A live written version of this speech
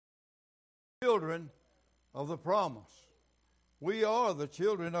children of the promise. We are the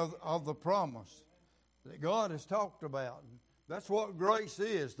children of the promise that God has talked about. That's what grace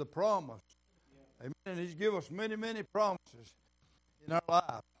is, the promise. Amen. And He's given us many, many promises in our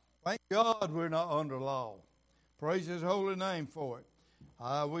life. Thank God we're not under law. Praise His holy name for it.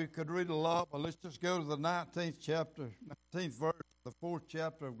 We could read a lot, but let's just go to the 19th verse, the 4th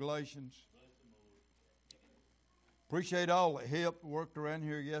chapter of Galatians. Appreciate all that helped, worked around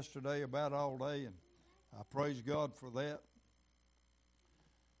here yesterday about all day, and I praise God for that.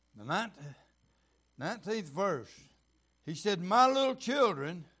 The 19th verse, he said, "My little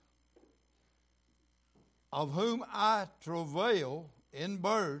children, of whom I travail in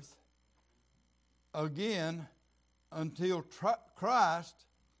birth again until Christ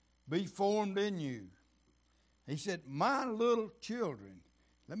be formed in you." He said, "My little children."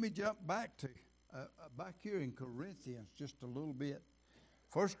 Let me jump back to back here in Corinthians just a little bit.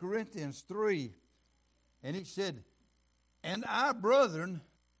 1 Corinthians 3, and he said, "And I, brethren,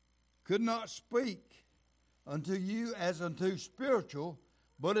 could not speak unto you as unto spiritual,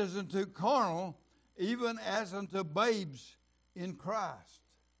 but as unto carnal, even as unto babes in Christ."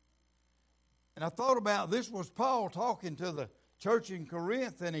 And I thought about this was Paul talking to the church in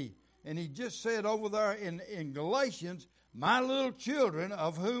Corinth, and he just said over there in Galatians, "My little children,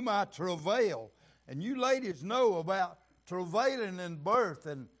 of whom I travail." And you ladies know about travailing in birth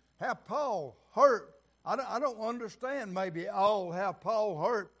and how Paul hurt. I don't understand maybe all how Paul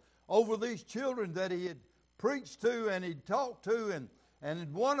hurt over these children that he had preached to and he'd talked to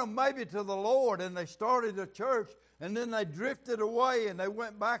and won them maybe to the Lord, and they started a church, and then they drifted away and they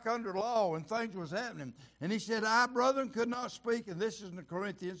went back under law and things was happening. And he said, "I, brethren, could not speak," and this is in the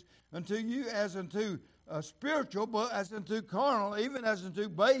Corinthians, "unto you as unto spiritual, but as unto carnal, even as unto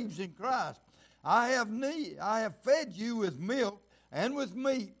babes in Christ. I have fed you with milk and with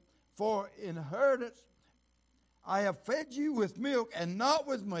meat for inheritance. I have fed you with milk and not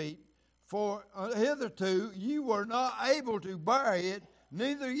with meat, for hitherto you were not able to bear it,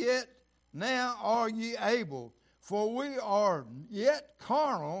 neither yet now are ye able. For we are yet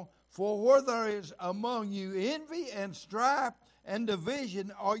carnal, for where there is among you envy and strife and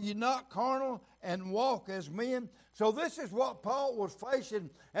division, are ye not carnal and walk as men?" So this is what Paul was facing,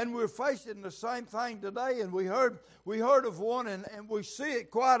 and we're facing the same thing today. And we heard of one, and we see it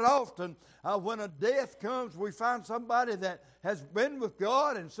quite often. When a death comes, we find somebody that has been with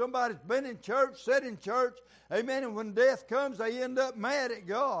God, and somebody's been in church, sat in church, amen. And when death comes, they end up mad at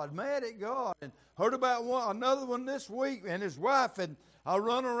God. And heard about another one this week, and his wife had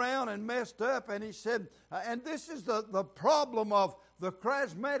run around and messed up, and he said, and this is the problem of the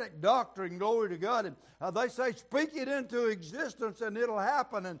charismatic doctrine, glory to God. And they say, speak it into existence and it'll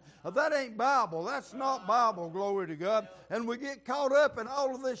happen. And that ain't Bible. That's not Bible, glory to God. And we get caught up in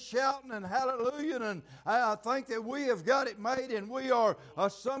all of this shouting and hallelujah. And I think that we have got it made, and we are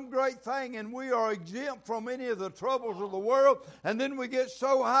some great thing, and we are exempt from any of the troubles of the world. And then we get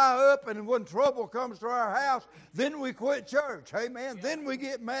so high up, and when trouble comes to our house, then we quit church. Amen. Then we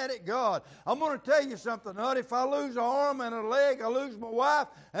get mad at God. I'm going to tell you something, honey. If I lose an arm and a leg, I lose my wife,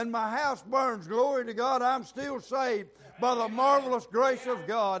 and my house burns, glory to God, I'm still saved by the marvelous grace of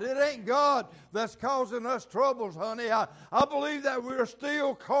God. It ain't God that's causing us troubles, honey. I believe that we're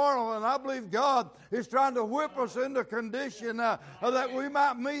still carnal, and I believe God is trying to whip us into condition that we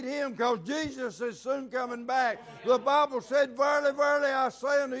might meet Him, because Jesus is soon coming back. The Bible said, "Verily, verily, I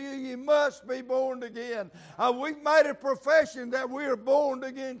say unto you, ye must be born again." We've made a profession that we are born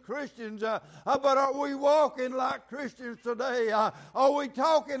again Christians, but are we walking like Christians today? Are we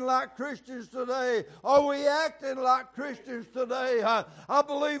talking like Christians today? Are we acting like Christians today? I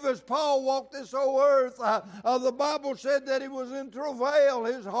believe as Paul walked this whole earth, the Bible said that he was in travail.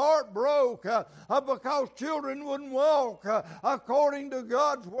 His heart broke because children wouldn't walk according to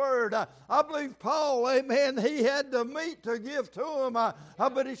God's word. I believe Paul, amen, he had the meat to give to him,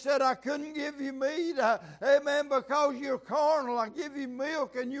 but he said, "I couldn't give you meat, amen, because you're carnal. I give you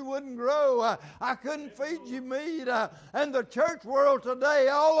milk and you wouldn't grow. I couldn't feed you meat." And the church world today,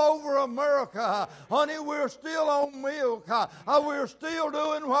 all over America, honey, we're still on milk. We're still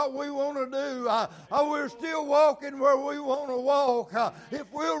doing what we want to do. We're still walking where we want to walk.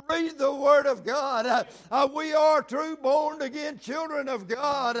 If we'll read the Word of God, we are true born again children of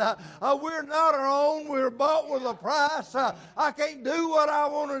God. We're not our own. We're bought with a price. I can't do what I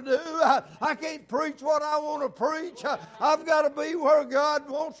want to do. I can't preach what I want to preach. I've got to be where God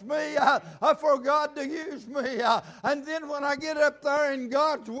wants me for God to use me. And then when I get up there in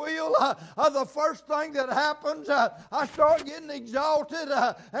God's will, the first thing that happens I start getting exalted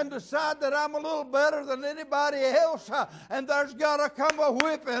and decide that I'm a little better than anybody else. And there's got to come a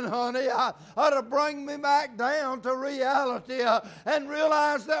whipping, honey, to bring me back down to reality and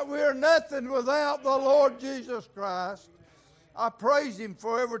realize that we're nothing without the Lord Jesus Christ. I praise Him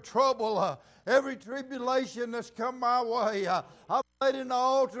for every trouble, every tribulation that's come my way. I've laid in the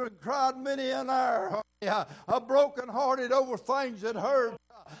altar and cried many an hour. I'm brokenhearted over things that hurt.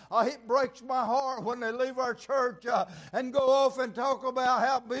 It breaks my heart when they leave our church and go off and talk about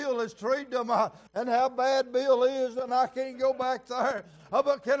how Bill has treated them and how bad Bill is, and I can't go back there.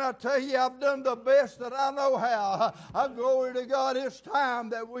 But can I tell you, I've done the best that I know how. Glory to God. It's time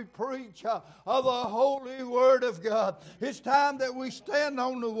that we preach of the holy Word of God. It's time that we stand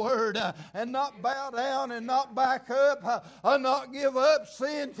on the Word and not bow down and not back up and not give up.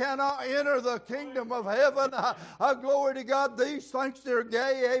 Sin cannot enter the kingdom of heaven. Glory to God. These thinks they're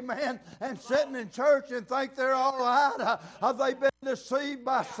gay, amen, and sitting in church and think they're all right. Have they been deceived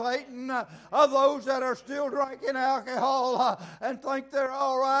by Satan? Those that are still drinking alcohol and think they're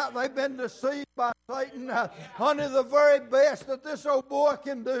all right, they've been deceived by Satan. Honey, the very best that this old boy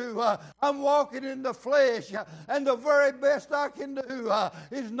can do, I'm walking in the flesh, and the very best I can do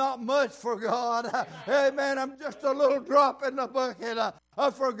is not much for God. Amen. I'm just a little drop in the bucket.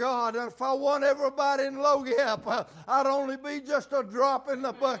 For God. If I want everybody in Low Gap, I'd only be just a drop in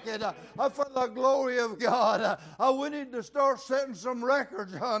the bucket for the glory of God. We need to start setting some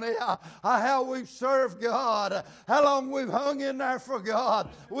records, honey, how we've served God, how long we've hung in there for God.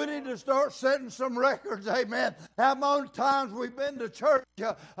 We need to start setting some records, amen. How many times we've been to church,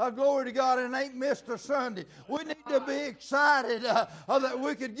 glory to God, and ain't missed a Sunday. We need to be excited that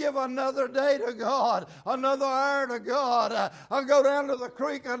we could give another day to God, another hour to God. I'll go down to the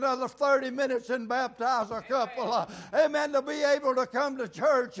creek another 30 minutes and baptize a couple. Amen. To be able to come to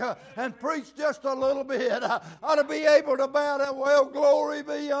church and preach just a little bit. Ought to be able to bow down. Well, glory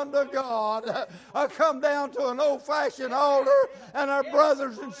be unto God. I come down to an old-fashioned altar and our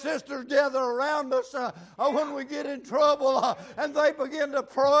brothers and sisters gather around us when we get in trouble and they begin to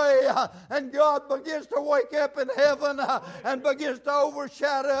pray and God begins to wake up in heaven and begins to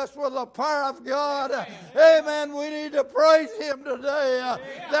overshadow us with the power of God. Amen. We need to praise Him today.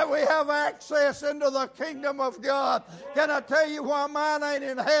 That we have access into the kingdom of God. Can I tell you why mine ain't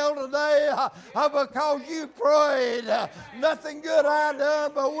in hell today? Because you prayed. Nothing good I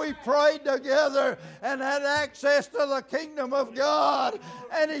done, but we prayed together and had access to the kingdom of God.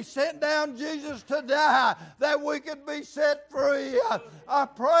 And He sent down Jesus to die that we could be set free. I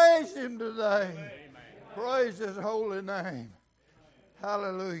praise Him today. Amen. Praise His holy name.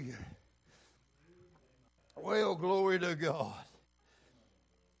 Hallelujah. Well, glory to God.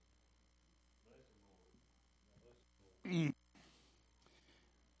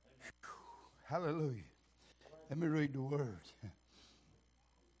 Hallelujah. Let me read the word.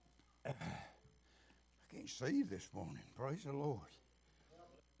 I can't see this morning. Praise the Lord.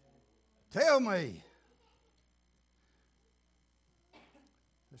 Tell me.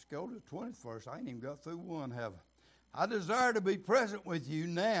 Let's go to the 21st. I ain't even got through one, have I? I desire to be present with you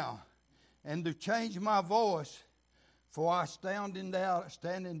now and to change my voice, for I stand in doubt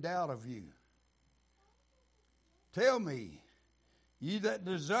of you. Tell me, ye that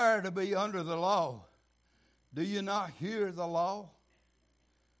desire to be under the law, do you not hear the law?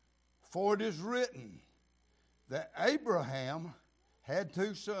 For it is written that Abraham had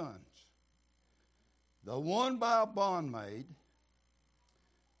two sons, the one by a bondmaid,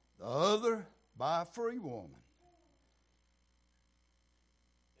 the other by a free woman.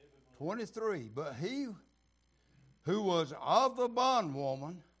 23, but he who was of the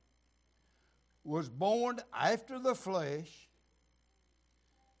bondwoman was born after the flesh,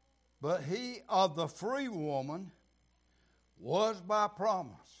 but he of the free woman was by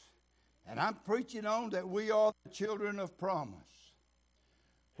promise. And I'm preaching on that we are the children of promise,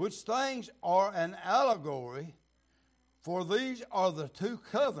 which things are an allegory, for these are the two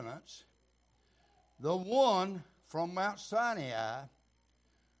covenants, the one from Mount Sinai,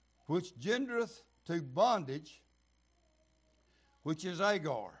 which gendereth to bondage, which is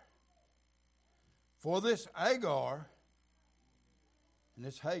Hagar. For this Hagar, and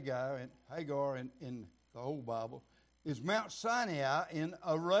this Hagar in the old Bible, is Mount Sinai in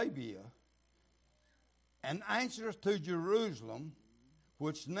Arabia, and answereth to Jerusalem,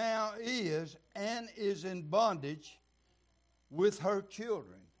 which now is and is in bondage with her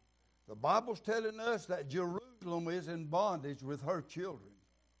children. The Bible's telling us that Jerusalem is in bondage with her children.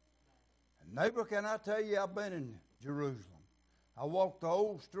 And neighbor, can I tell you, I've been in Jerusalem. I walked the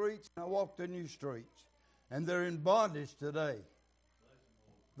old streets and I walked the new streets. And they're in bondage today.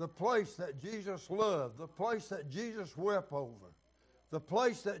 the place that Jesus loved, the place that Jesus wept over, the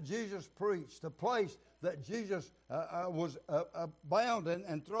place that Jesus preached, the place that Jesus was bound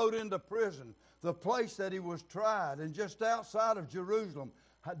and thrown into prison, the place that he was tried, and just outside of Jerusalem,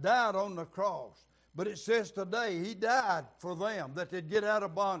 died on the cross. But it says today he died for them that they'd get out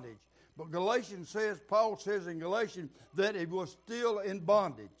of bondage. But Galatians says, Paul says in Galatians, that he was still in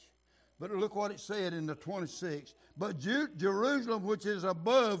bondage. But look what it said in the 26th. But Jerusalem, which is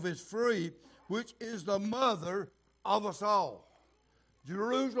above, is free, which is the mother of us all.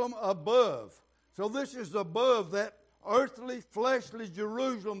 Jerusalem above. So this is above that earthly, fleshly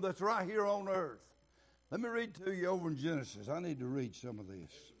Jerusalem that's right here on earth. Let me read to you over in Genesis. I need to read some of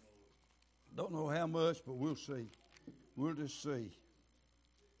this. Don't know how much, but we'll see. We'll just see.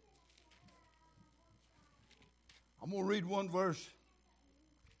 I'm going to read one verse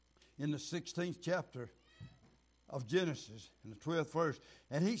in the 16th chapter of Genesis, in the 12th verse.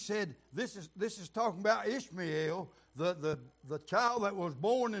 And he said, this is talking about Ishmael, the child that was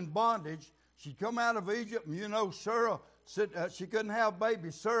born in bondage. She come out of Egypt, and you know, Sarah said she couldn't have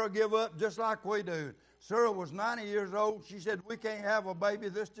babies. Sarah gave up just like we do. Sarah was 90 years old. She said, we can't have a baby.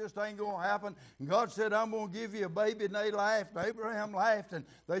 This just ain't going to happen. And God said, I'm going to give you a baby. And they laughed. Abraham laughed. And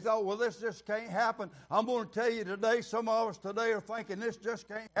they thought, well, this just can't happen. I'm going to tell you today, some of us today are thinking this just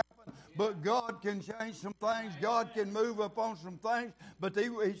can't happen. But God can change some things. God can move upon some things. But he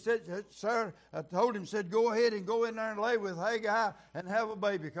said, Sarah, I told him, said, go ahead and go in there and lay with Hagar and have a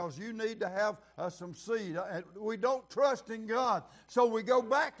baby because you need to have some seed. We don't trust in God. So we go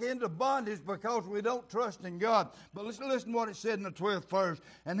back into bondage because we don't trust in God. But listen to what it said in the 12th verse.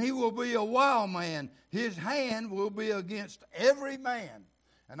 And he will be a wild man. His hand will be against every man.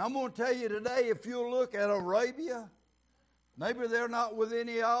 And I'm going to tell you today, if you look at Arabia, maybe they're not with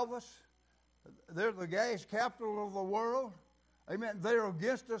any of us. They're the gas capital of the world. Amen. They're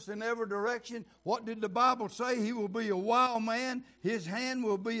against us in every direction. What did the Bible say? He will be a wild man. His hand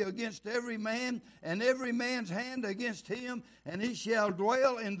will be against every man, and every man's hand against him, and he shall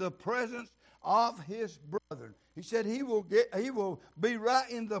dwell in the presence of his brethren. He said he will be right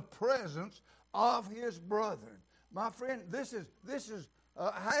in the presence of his brethren. My friend, this is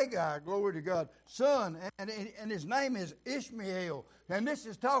Hagar, glory to God, son, and his name is Ishmael. And this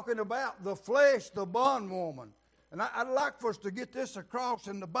is talking about the flesh, the bondwoman. And I'd like for us to get this across.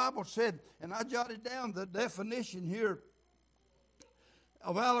 And the Bible said, and I jotted down the definition here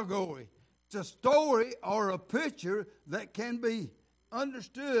of allegory. It's a story or a picture that can be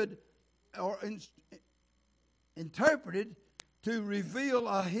understood or interpreted to reveal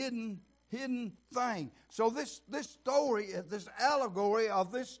a hidden thing. So this story, this allegory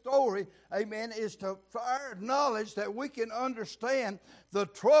of this story, amen, is for our knowledge that we can understand the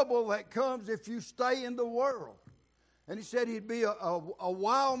trouble that comes if you stay in the world. And he said he'd be a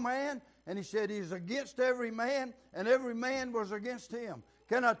wild man, and he said he's against every man, and every man was against him.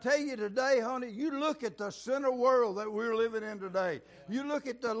 Can I tell you today, honey, you look at the sinner world that we're living in today. You look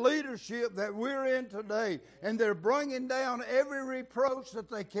at the leadership that we're in today, and they're bringing down every reproach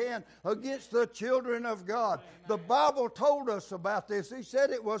that they can against the children of God. The Bible told us about this. He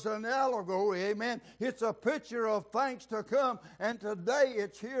said it was an allegory, amen. It's a picture of things to come, and today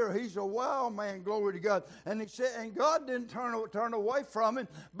it's here. He's a wild man, glory to God. And he said, and God didn't turn away from him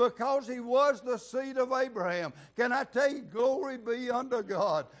because he was the seed of Abraham. Can I tell you, glory be unto God.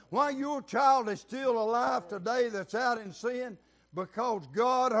 Why your child is still alive today that's out in sin? Because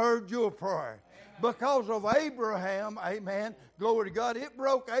God heard your prayer. Because of Abraham, amen, glory to God. It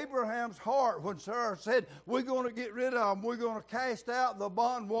broke Abraham's heart when Sarah said, we're going to get rid of him. We're going to cast out the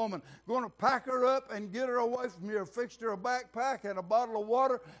bondwoman. Going to pack her up and get her away from here. Fixed her a backpack and a bottle of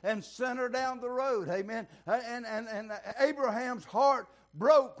water and sent her down the road, amen. And Abraham's heart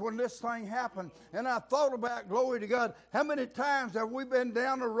broke when this thing happened. And I thought about, glory to God, how many times have we been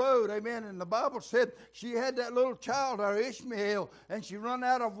down the road, amen, and the Bible said she had that little child, our Ishmael, and she run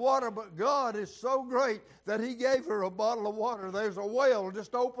out of water, but God is so great that he gave her a bottle of water. There's a well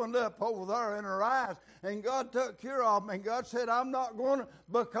just opened up over there in her eyes, and God took care of them, and God said, I'm not going to,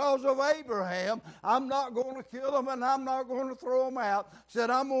 because of Abraham, I'm not going to kill them, and I'm not going to throw them out. Said,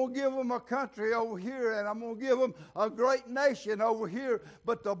 I'm going to give them a country over here, and I'm going to give them a great nation over here.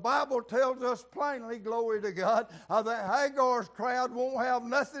 But the Bible tells us plainly, glory to God, that Hagar's crowd won't have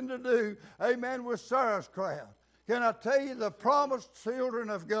nothing to do, amen, with Sarah's crowd. Can I tell you, the promised children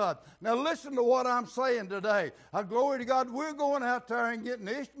of God? Now listen to what I'm saying today. Glory to God, we're going out there and getting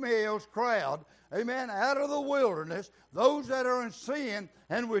Ishmael's crowd, amen, out of the wilderness, those that are in sin,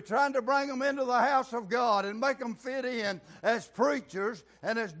 and we're trying to bring them into the house of God and make them fit in as preachers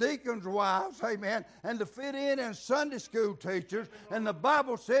and as deacons' wives, amen, and to fit in as Sunday school teachers. And the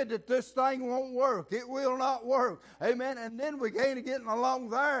Bible said that this thing won't work. It will not work, amen. And then we ain't getting along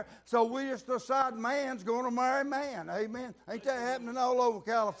there, so we just decide man's going to marry man, amen. Ain't that happening all over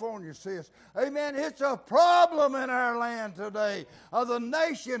California, sis? Amen. It's a problem in our land today. The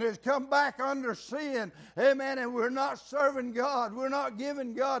nation has come back under sin, amen, and we're not serving God. We're not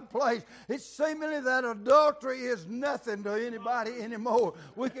giving God place. It's seemingly that adultery is nothing to anybody anymore.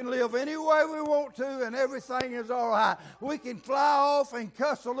 We can live any way we want to and everything is all right. We can fly off and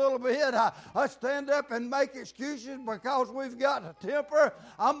cuss a little bit. I stand up and make excuses because we've got a temper.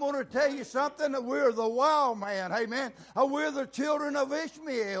 I'm going to tell you something, that we're the wild man, amen. We're the children of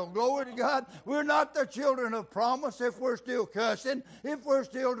Ishmael, glory to God. We're not the children of promise if we're still cussing, if we're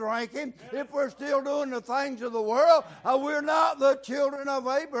still drinking, if we're still doing the things of the world. We're not the children of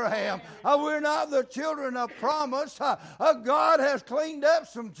Abraham. We're not the children of promise. God has cleaned up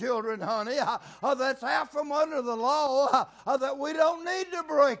some children, honey, that's out from under the law, that we don't need to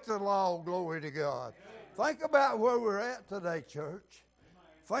break the law, glory to God. Think about where we're at today, church.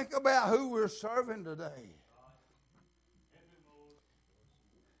 Think about who we're serving today.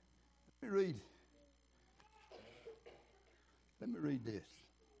 Let me read this.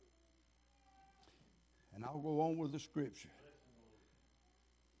 And I'll go on with the scripture.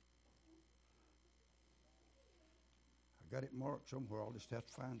 I got it marked somewhere. I'll just have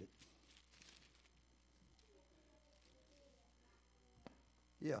to find it.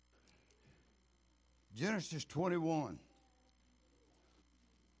 Yeah. Genesis 21.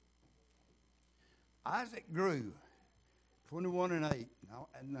 Isaac grew, 21 and 8,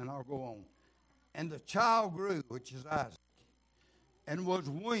 and then I'll go on. And the child grew, which is Isaac, and was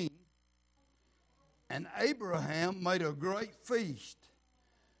weaned. And Abraham made a great feast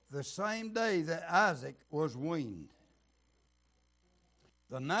the same day that Isaac was weaned.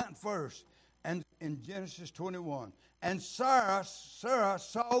 The 9th verse, and in Genesis 21. And Sarah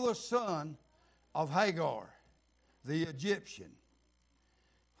saw the son of Hagar, the Egyptian,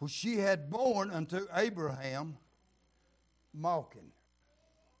 which she had borne unto Abraham, mocking.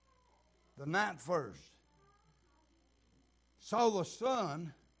 The 9th verse. Saw the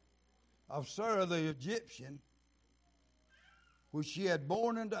son of Sarah the Egyptian, which she had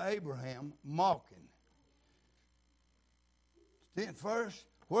borne unto Abraham, mocking. 10th verse.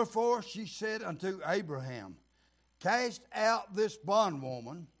 Wherefore she said unto Abraham, cast out this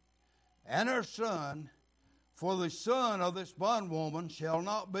bondwoman and her son, for the son of this bondwoman shall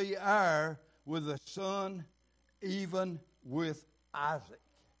not be heir with the son, even with Isaac.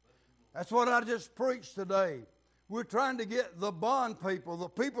 That's what I just preached today. We're trying to get the bond people, the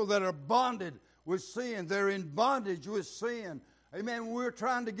people that are bonded with sin. They're in bondage with sin. Amen. We're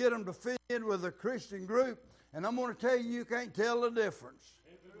trying to get them to fit in with a Christian group. And I'm going to tell you, you can't tell the difference.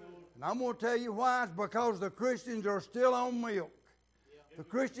 And I'm going to tell you why. It's because the Christians are still on milk. The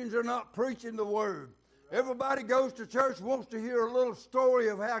Christians are not preaching the Word. Everybody goes to church, wants to hear a little story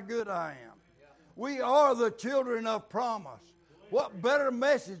of how good I am. We are the children of promise. What better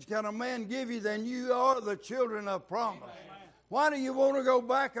message can a man give you than you are the children of promise? Why do you want to go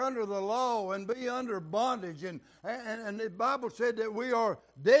back under the law and be under bondage? And the Bible said that we are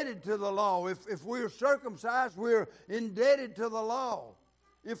indebted to the law. If we're circumcised, we're indebted to the law.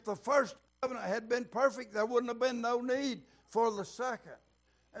 If the first covenant had been perfect, there wouldn't have been no need for the second.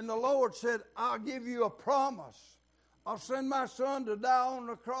 And the Lord said, I'll give you a promise. I'll send my son to die on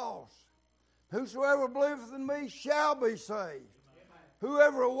the cross. Whosoever believeth in me shall be saved.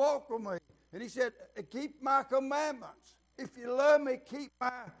 Whoever will walk with me. And he said, keep my commandments. If you love me, keep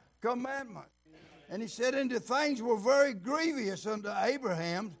my commandments. And he said, and the things were very grievous unto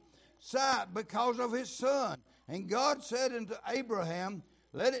Abraham's sight because of his son. And God said unto Abraham,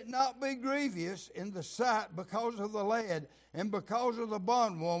 let it not be grievous in the sight because of the lad and because of the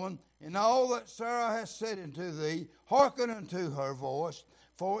bondwoman, and all that Sarah has said unto thee, hearken unto her voice,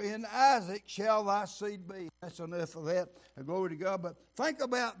 for in Isaac shall thy seed be. That's enough of that. And glory to God. But think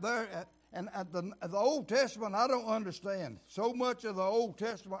about there, and the Old Testament I don't understand. So much of the Old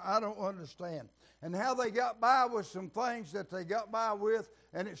Testament I don't understand. And how they got by with some things that they got by with,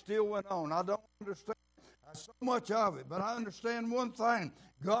 and it still went on. I don't understand so much of it, but I understand one thing.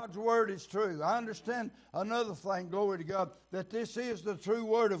 God's word is true. I understand another thing, glory to God, that this is the true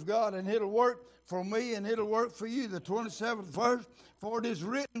word of God, and it'll work for me and it'll work for you. The 27th verse, for it is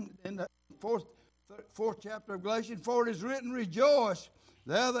written in the fourth chapter of Galatians, for it is written, rejoice,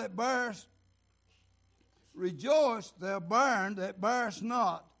 thou that bearest, rejoice, thou barren that bearest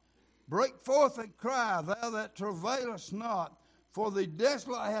not, Break forth and cry, thou that travailest not, for the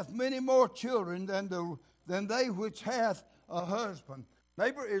desolate hath many more children than they which hath a husband.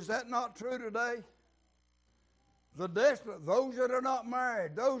 Neighbor, is that not true today? The desolate, those that are not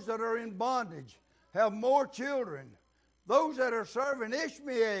married, those that are in bondage, have more children. Those that are serving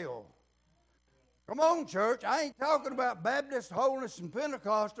Ishmael. Come on, church. I ain't talking about Baptist, Holiness, and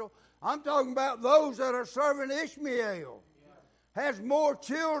Pentecostal. I'm talking about those that are serving Ishmael. Has more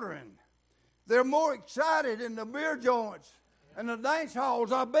children. They're more excited in the beer joints and the dance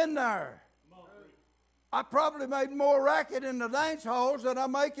halls. I've been there. I probably made more racket in the dance halls than I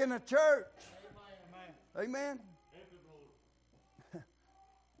make in a church. Amen.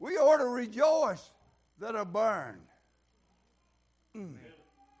 We ought to rejoice that are burned.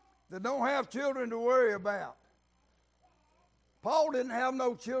 That don't have children to worry about. Paul didn't have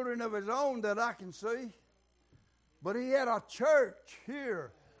no children of his own that I can see. But he had a church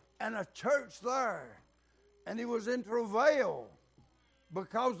here and a church there. And he was in travail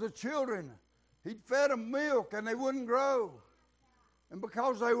because the children, he'd fed them milk and they wouldn't grow. And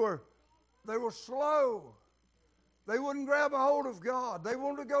because they were slow. They wouldn't grab a hold of God. They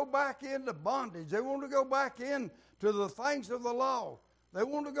wanted to go back into bondage. They wanted to go back into the things of the law. They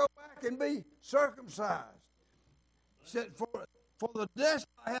wanted to go back and be circumcised. He said, for the desolate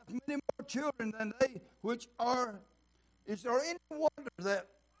hath many more children than they which are. Is there any wonder that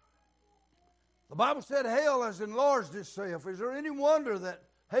the Bible said hell has enlarged itself? Is there any wonder that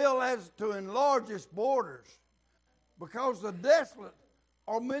hell has to enlarge its borders? Because the desolate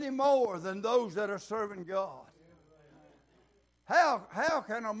are many more than those that are serving God. How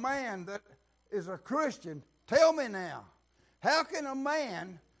can a man that is a Christian, tell me now, how can a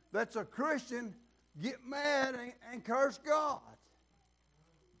man that's a Christian get mad and curse God?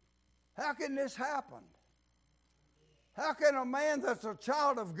 How can this happen? How can a man that's a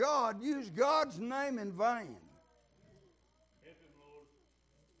child of God use God's name in vain?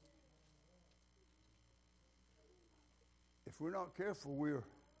 If we're not careful, we're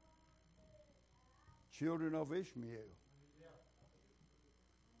children of Ishmael.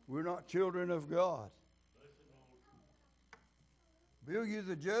 We're not children of God. Bill, you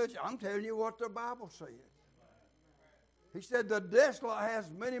the judge, I'm telling you what the Bible said. He said the desolate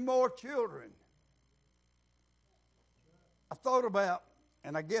has many more children. I thought about,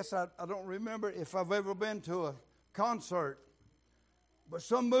 and I guess I don't remember if I've ever been to a concert, but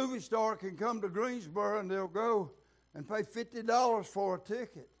some movie star can come to Greensboro and they'll go and pay $50 for a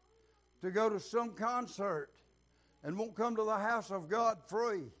ticket to go to some concert and won't come to the house of God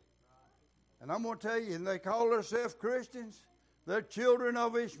free. And I'm going to tell you, and they call themselves Christians, they're children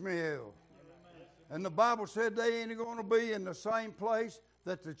of Ishmael. And the Bible said they ain't going to be in the same place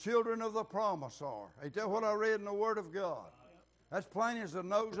that the children of the promise are. Ain't that what I read in the Word of God? That's plain as the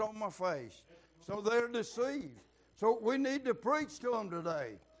nose on my face. So they're deceived. So we need to preach to them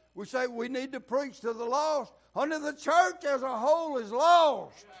today. We say we need to preach to the lost. Only the church as a whole is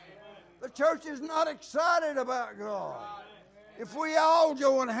lost. The church is not excited about God. If we all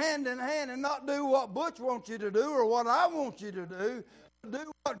join hand in hand and not do what Butch wants you to do or what I want you to do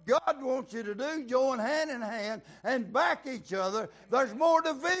what God wants you to do, join hand in hand and back each other. There's more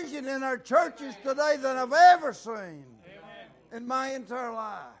division in our churches today than I've ever seen in my entire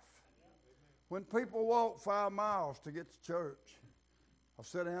life. When people walk 5 miles to get to church, I've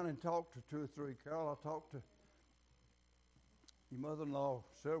sat down and talked to 2 or 3. Carol, I talked to your mother-in-law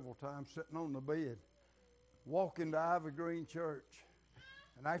several times sitting on the bed, walking to Ivy Green Church.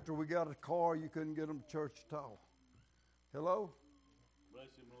 And after we got a car, you couldn't get them to church at all. Hello?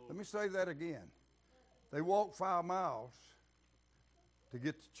 Bless him, Lord. Let me say that again. They walked 5 miles to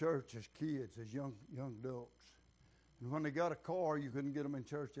get to church as kids, as young adults. And when they got a car, you couldn't get them in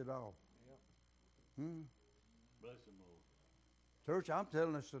church at all. Bless him, Lord. Church, I'm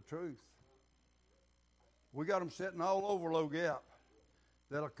telling us the truth. We got them sitting all over Low Gap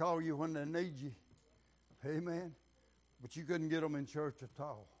that'll call you when they need you. Amen. But you couldn't get them in church at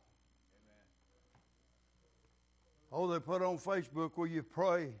all. Amen. Oh, they put on Facebook, will you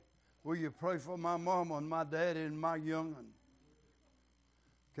pray? Will you pray for my mama and my daddy and my young'un?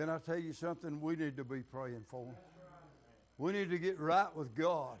 Can I tell you something? We need to be praying for them. We need to get right with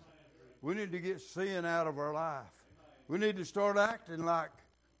God. We need to get sin out of our life. We need to start acting like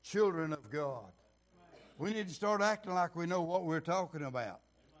children of God. We need to start acting like we know what we're talking about.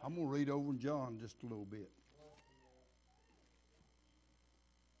 I'm going to read over in John just a little bit.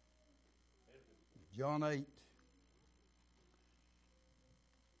 John 8.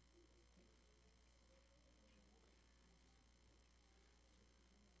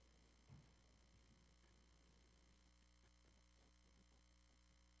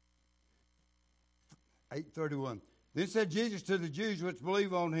 8:31. Then said Jesus to the Jews which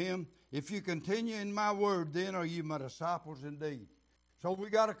believe on him, if you continue in my word, then are you my disciples indeed. So we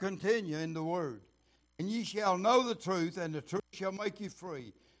got to continue in the word. And ye shall know the truth, and the truth shall make you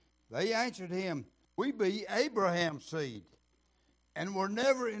free. They answered him, we be Abraham's seed, and were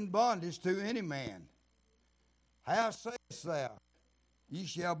never in bondage to any man. How sayest thou, ye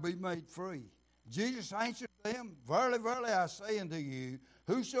shall be made free? Jesus answered them, verily, verily, I say unto you,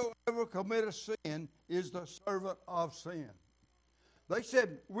 whosoever committeth sin is the servant of sin. They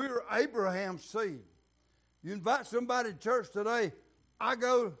said, we're Abraham's seed. You invite somebody to church today, I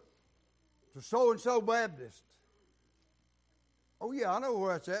go to so-and-so Baptist. Oh, yeah, I know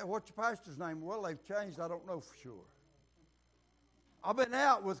where it's at. What's your pastor's name? Well, they've changed. I don't know for sure. I've been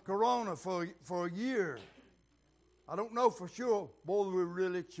out with Corona for a year. I don't know for sure. Boy, we're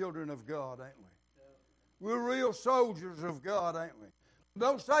really children of God, ain't we? We're real soldiers of God, ain't we?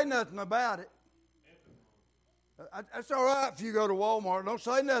 Don't say nothing about it. That's all right if you go to Walmart. Don't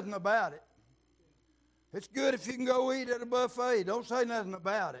say nothing about it. It's good if you can go eat at a buffet. Don't say nothing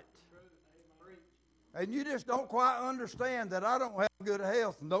about it. And you just don't quite understand that I don't have good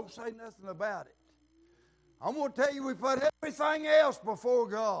health, and don't say nothing about it. I'm going to tell you, we put everything else before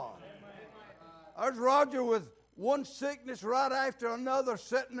God. There's Roger with one sickness right after another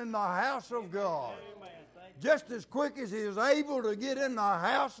sitting in the house of God. Just as quick as he is able to get in the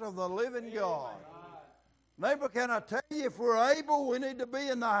house of the living God. Neighbor, can I tell you, if we're able, we need to be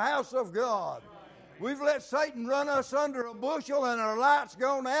in the house of God. We've let Satan run us under a bushel and our light's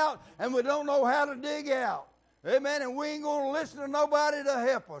gone out and we don't know how to dig out. Amen. And we ain't going to listen to nobody to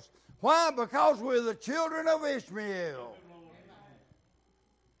help us. Why? Because we're the children of Ishmael.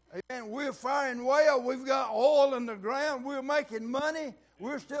 Amen. We're faring well. We've got oil in the ground. We're making money.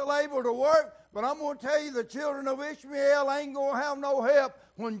 We're still able to work. But I'm going to tell you, the children of Ishmael ain't going to have no help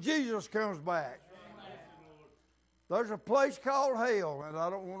when Jesus comes back. There's a place called hell, and I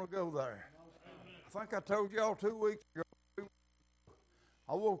don't want to go there. I think I told y'all 2 weeks ago.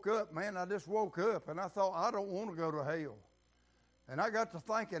 I woke up, man, I just woke up, and I thought, I don't want to go to hell. And I got to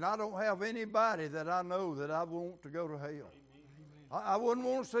thinking, I don't have anybody that I know that I want to go to hell. I wouldn't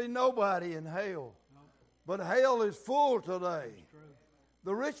want to see nobody in hell. But hell is full today.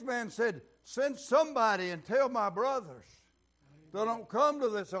 The rich man said, send somebody and tell my brothers they don't come to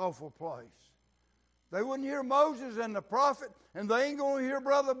this awful place. They wouldn't hear Moses and the prophet, and they ain't going to hear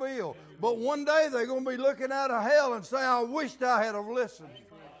Brother Bill. But one day they're going to be looking out of hell and say, I wished I had have listened.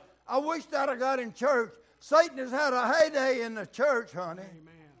 I wished I'd have got in church. Satan has had a heyday in the church, honey.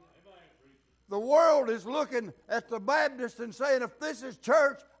 The world is looking at the Baptist and saying, if this is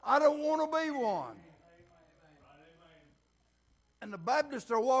church, I don't want to be one. And the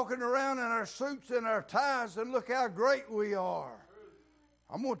Baptists are walking around in our suits and our ties, and look how great we are.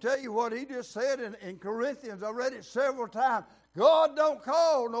 I'm going to tell you what he just said in Corinthians. I read it several times. God don't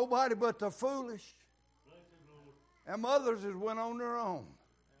call nobody but the foolish. And others has went on their own.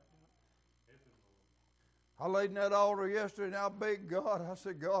 I laid in that altar yesterday and I begged God. I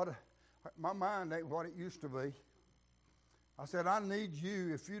said, God, my mind ain't what it used to be. I said, I need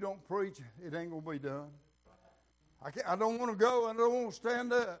you. If you don't preach, it ain't going to be done. I don't want to go. I don't want to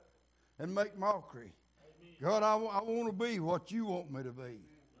stand up and make mockery. God, I want to be what you want me to be.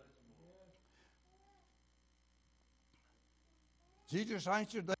 Jesus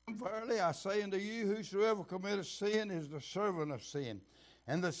answered them, verily I say unto you, whosoever committeth sin is the servant of sin.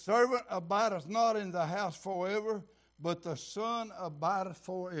 And the servant abideth not in the house forever, but the Son abideth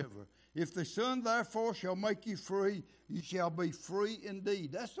forever. If the Son therefore shall make you free, you shall be free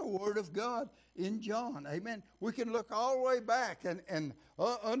indeed. That's the word of God in John. Amen. We can look all the way back, and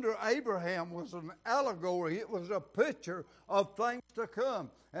under Abraham was an allegory. It was a picture of things to come,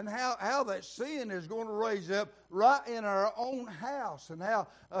 and how that sin is going to raise up right in our own house, and how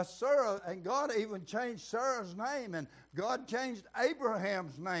Sarah, and God even changed Sarah's name, and God changed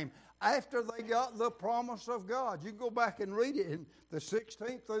Abraham's name after they got the promise of God. You can go back and read it in the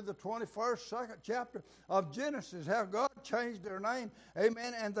 16th through the 21st, second chapter of Genesis, how God changed their name.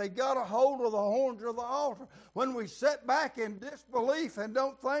 Amen. And they got a hold of the horns of the altar. When we sit back in disbelief and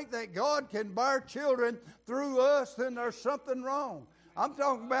don't think that God can bear children through us, then there's something wrong. I'm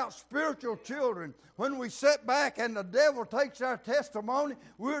talking about spiritual children. When we sit back and the devil takes our testimony,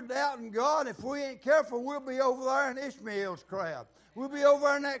 we're doubting God. If we ain't careful, we'll be over there in Ishmael's crowd. We'll be over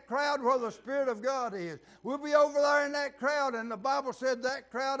there in that crowd where the Spirit of God is. We'll be over there in that crowd, and the Bible said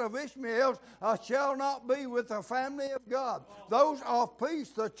that crowd of Ishmaels shall not be with the family of God. Those of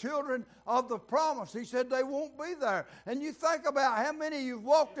peace, the children of the promise. He said they won't be there. And you think about how many you've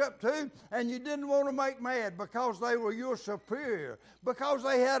walked up to and you didn't want to make mad because they were your superior, because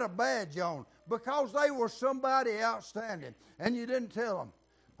they had a badge on, because they were somebody outstanding. And you didn't tell them.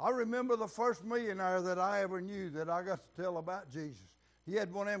 I remember the first millionaire that I ever knew that I got to tell about Jesus. He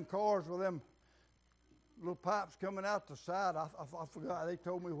had one of them cars with them little pipes coming out the side. I forgot. They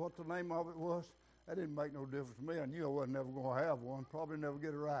told me what the name of it was. That didn't make no difference to me. I knew I wasn't never going to have one. Probably never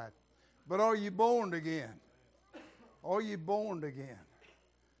get a ride. But are you born again? Are you born again?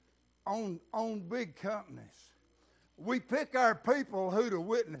 On big companies. We pick our people who to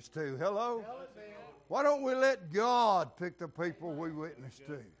witness to. Hello? Why don't we let God pick the people we witness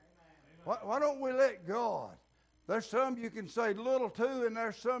to? Why don't we let God? There's some you can say little to, and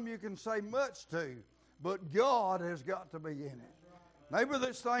there's some you can say much to. But God has got to be in it. Maybe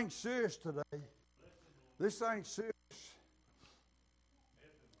this thing's serious today. This thing's serious.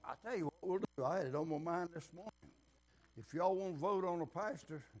 I tell you what we'll do. I had it on my mind this morning. If y'all want to vote on a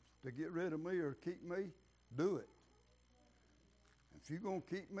pastor to get rid of me or keep me, do it. If you're going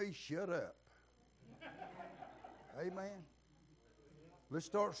to keep me, shut up. Amen. Let's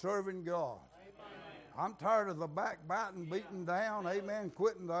start serving God. I'm tired of the backbiting, beating down, amen,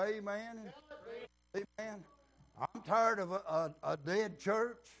 quitting the amen. Amen. I'm tired of a dead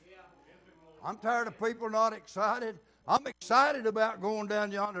church. I'm tired of people not excited. I'm excited about going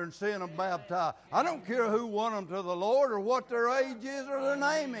down yonder and seeing them baptized. I don't care who won them to the Lord or what their age is or their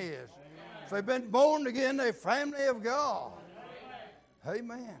name is. If they've been born again, they're family of God.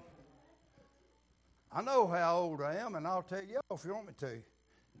 Amen. I know how old I am, and I'll tell you if you want me to.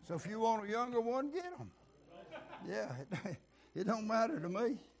 So if you want a younger one, get them. Yeah, it don't matter to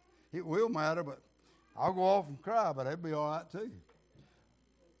me. It will matter, but I'll go off and cry, but that'd be all right too.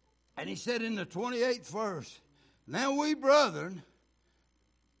 And he said in the 28th verse, now we brethren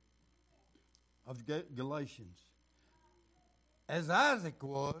of Galatians, as Isaac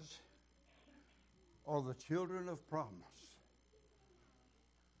was, are the children of promise.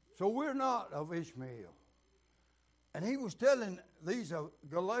 So we're not of Ishmael. And he was telling these of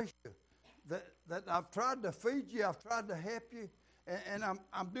Galatia that I've tried to feed you, I've tried to help you, and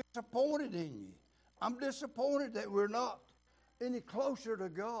I'm disappointed in you. I'm disappointed that we're not any closer to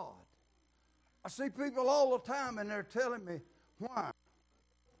God. I see people all the time and they're telling me, why?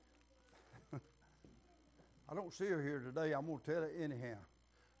 I don't see her here today. I'm going to tell her anyhow.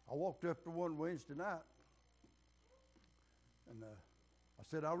 I walked up to one Wednesday night and I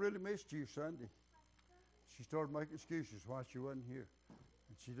said, I really missed you Sunday. She started making excuses why she wasn't here.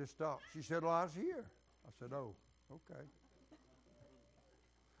 And she just stopped. She said, well, I was here. I said, oh, okay.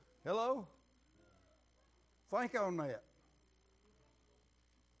 Hello? Think on that.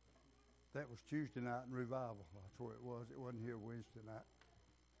 That was Tuesday night in revival. That's where it was. It wasn't here Wednesday night.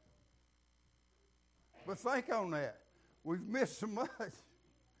 But think on that. We've missed so much.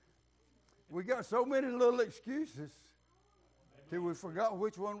 We got so many little excuses till we forgot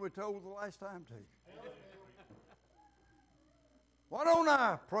which one we told the last time to. Why don't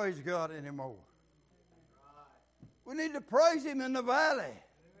I praise God anymore? We need to praise Him in the valley.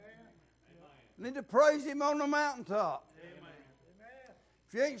 We need to praise Him on the mountaintop.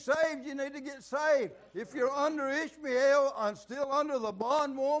 If you ain't saved, you need to get saved. If you're under Ishmael and still under the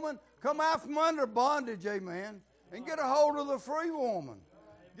bondwoman, come out from under bondage, amen, and get a hold of the free woman.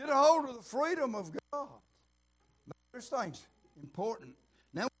 Get a hold of the freedom of God. This thing's important.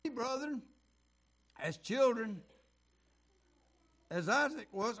 Now, we, brethren, as children, as Isaac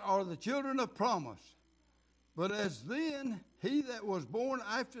was, are the children of promise. But as then he that was born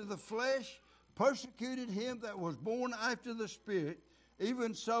after the flesh persecuted him that was born after the Spirit,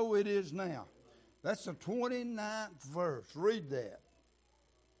 even so it is now. That's the 29th verse. Read that.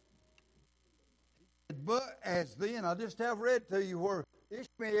 But as then, I just have read to you where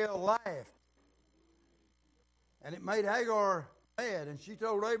Ishmael laughed. And it made Hagar mad. And she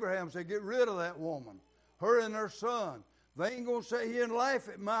told Abraham, said, get rid of that woman, her and her son. They ain't going to sit here and laugh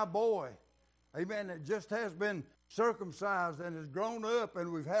at my boy. Amen. That just has been circumcised and has grown up,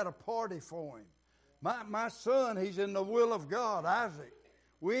 and we've had a party for him. My son, he's in the will of God, Isaac.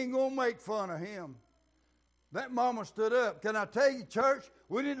 We ain't going to make fun of him. That mama stood up. Can I tell you, church,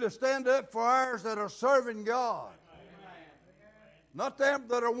 we need to stand up for ours that are serving God. Amen. Not them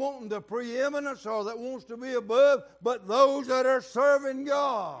that are wanting the preeminence or that wants to be above, but those that are serving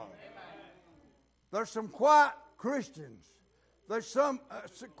God. Amen. There's some quiet Christians. There's some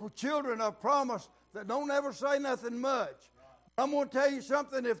children of promise that don't ever say nothing much. I'm going to tell you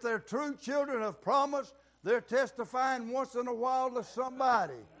something. If they're true children of promise, they're testifying once in a while to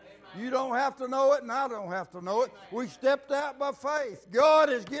somebody. Amen. You don't have to know it, and I don't have to know it. We stepped out by faith. God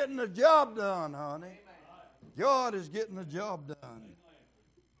is getting the job done, honey. Amen. God is getting the job done.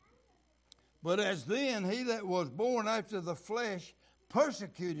 But as then he that was born after the flesh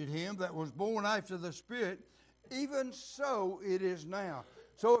persecuted him that was born after the Spirit, even so it is now.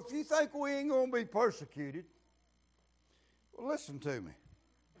 So if you think we ain't going to be persecuted, well, listen to me.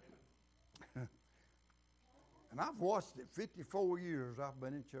 And I've watched it 54 years I've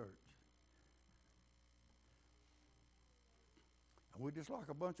been in church. And we're just like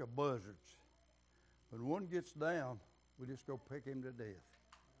a bunch of buzzards. When one gets down, we just go pick him to death.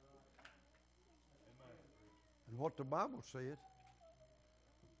 And what the Bible said,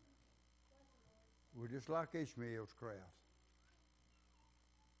 we're just like Ishmael's crowd.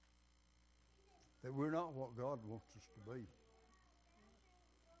 That we're not what God wants us to be.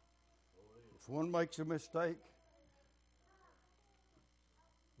 If one makes a mistake,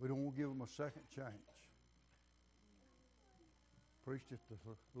 we don't want to give them a second chance. Preached at the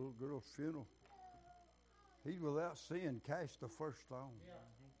little girl's funeral. He, without sin, cast the first stone. Yeah.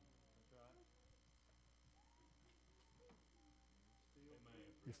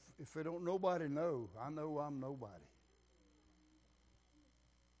 That's right. If it don't nobody know, I know I'm nobody.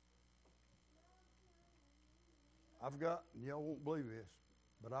 I've got, and y'all won't believe this,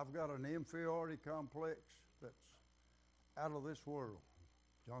 but I've got an inferiority complex that's out of this world.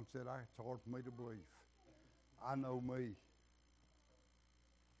 John said, it's hard for me to believe. I know me.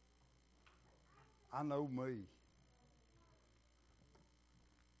 I know me.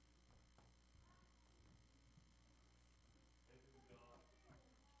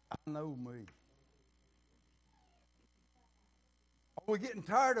 I know me. Are we getting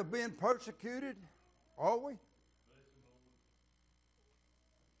tired of being persecuted? Are we?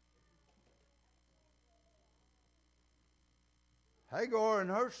 Hagar and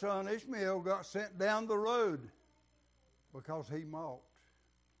her son Ishmael got sent down the road because he mocked.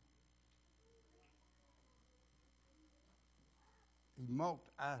 He mocked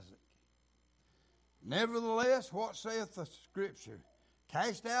Isaac. Nevertheless, what saith the Scripture?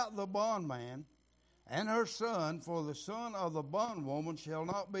 Cast out the bondman and her son, for the son of the bondwoman shall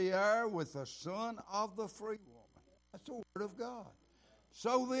not be heir with the son of the free woman. That's the word of God.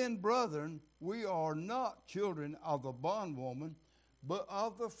 So then, brethren, we are not children of the bondwoman, but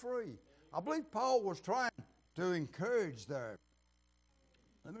of the free. I believe Paul was trying to encourage there.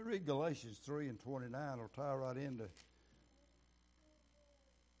 Let me read Galatians 3 and 29. It'll tie right into.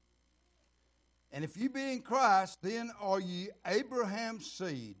 And if you be in Christ, then are ye Abraham's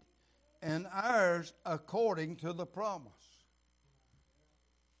seed, and heirs according to the promise.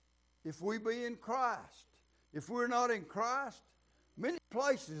 If we be in Christ. If we're not in Christ, many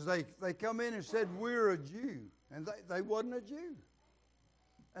places they come in and said, we're a Jew. And they wasn't a Jew.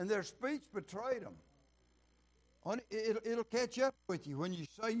 And their speech betrayed them. It'll catch up with you when you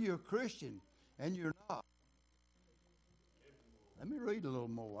say you're a Christian and you're not. Let me read a little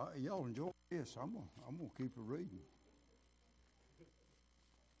more. Y'all enjoy this. I'm gonna keep it reading.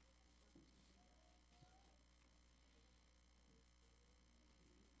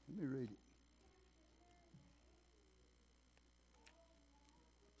 Let me read it.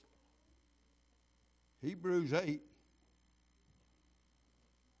 Hebrews 8.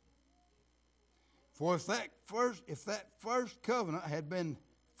 For if that first covenant had been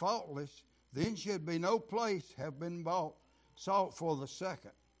faultless, then should be no place have been sought for the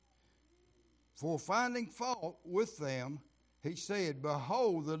second. For finding fault with them, he said,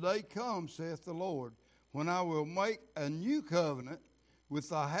 Behold, the day comes, saith the Lord, when I will make a new covenant with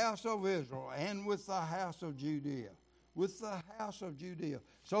the house of Israel and with the house of Judea. With the house of Judea.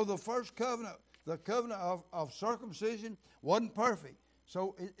 So the first covenant, the covenant of circumcision, wasn't perfect.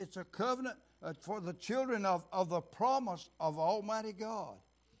 So it's a covenant for the children of the promise of Almighty God.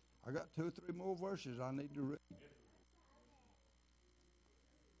 I got 2 or 3 more verses I need to read.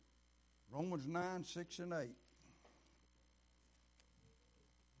 Romans 9, 6, and 8.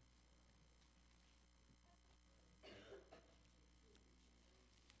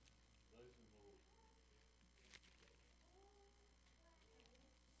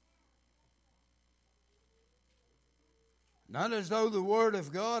 Not as though the word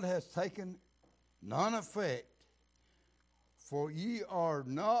of God has taken none effect, for ye are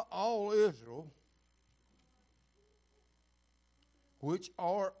not all Israel, which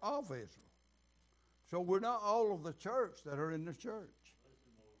are of Israel. So we're not all of the church that are in the church.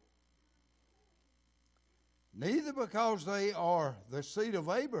 Neither because they are the seed of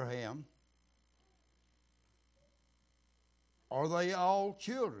Abraham are they all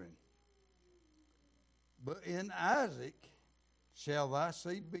children. But in Isaac shall thy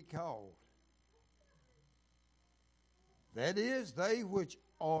seed be called. That is, they which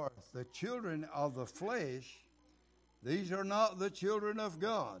are the children of the flesh, these are not the children of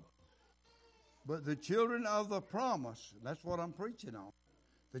God. But the children of the promise, that's what I'm preaching on.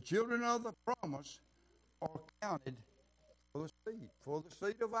 The children of the promise are counted for the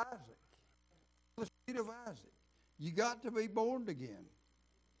seed of Isaac. For the seed of Isaac. You got to be born again.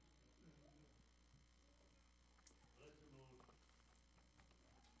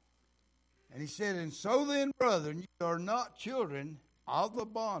 And he said, and so then, brethren, you are not children of the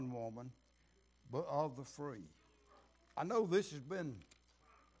bondwoman, but of the free. I know this has been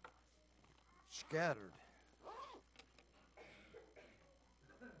scattered.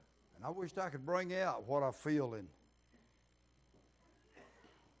 And I wished I could bring out what I feel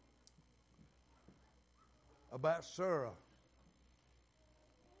about Sarah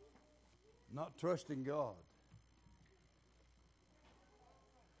not trusting God.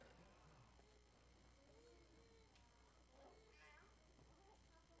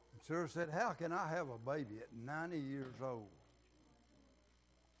 And Sarah said, how can I have a baby at 90 years old?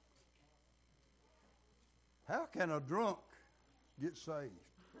 How can a drunk get saved?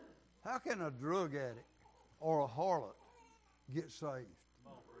 How can a drug addict or a harlot get saved?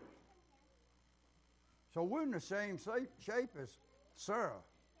 So we're in the same shape as Sarah.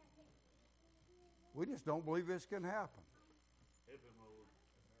 We just don't believe this can happen.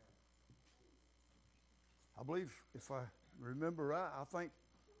 I believe, if I remember right, I think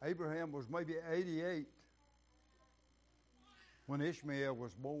Abraham was maybe 88 when Ishmael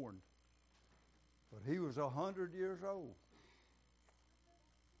was born. But he was 100 years old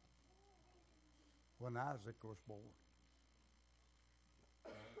when Isaac was born.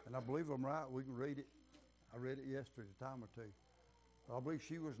 And I believe I'm right. We can read it. I read it yesterday, a time or two. But I believe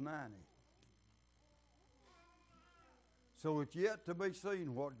she was 90. So it's yet to be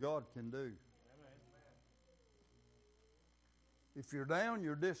seen what God can do. If you're down,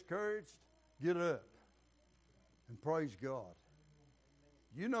 you're discouraged, get up and praise God.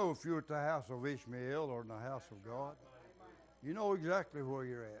 You know if you're at the house of Ishmael or in the house of God. You know exactly where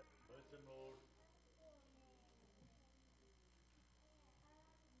you're at.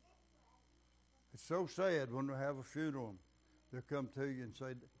 It's so sad when we have a funeral. They'll come to you and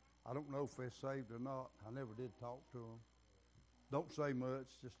say, I don't know if they're saved or not. I never did talk to them. Don't say much.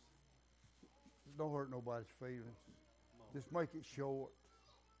 Just don't hurt nobody's feelings. Just make it short.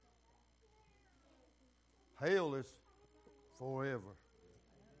 Hell is forever.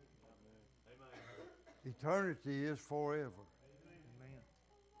 Eternity is forever. Amen.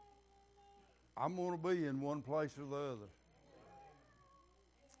 I'm going to be in one place or the other.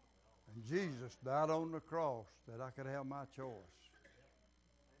 And Jesus died on the cross that I could have my choice.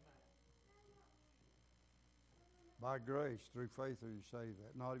 By grace, through faith are you saved.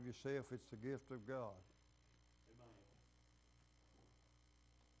 That not of yourself, it's the gift of God.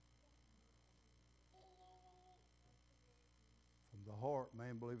 From the heart,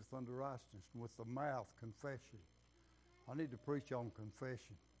 man believeth unto righteousness, and with the mouth, confession. I need to preach on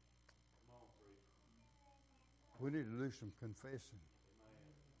confession. We need to do some confessing.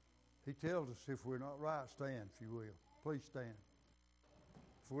 He tells us if we're not right, stand, if you will. Please stand.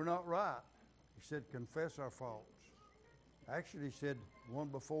 If we're not right, he said, confess our faults. Actually, he said one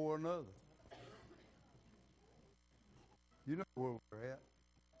before another. You know where we're at.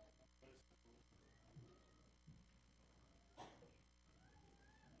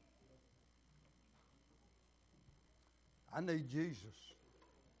 I need Jesus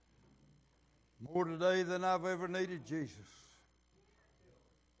more today than I've ever needed Jesus.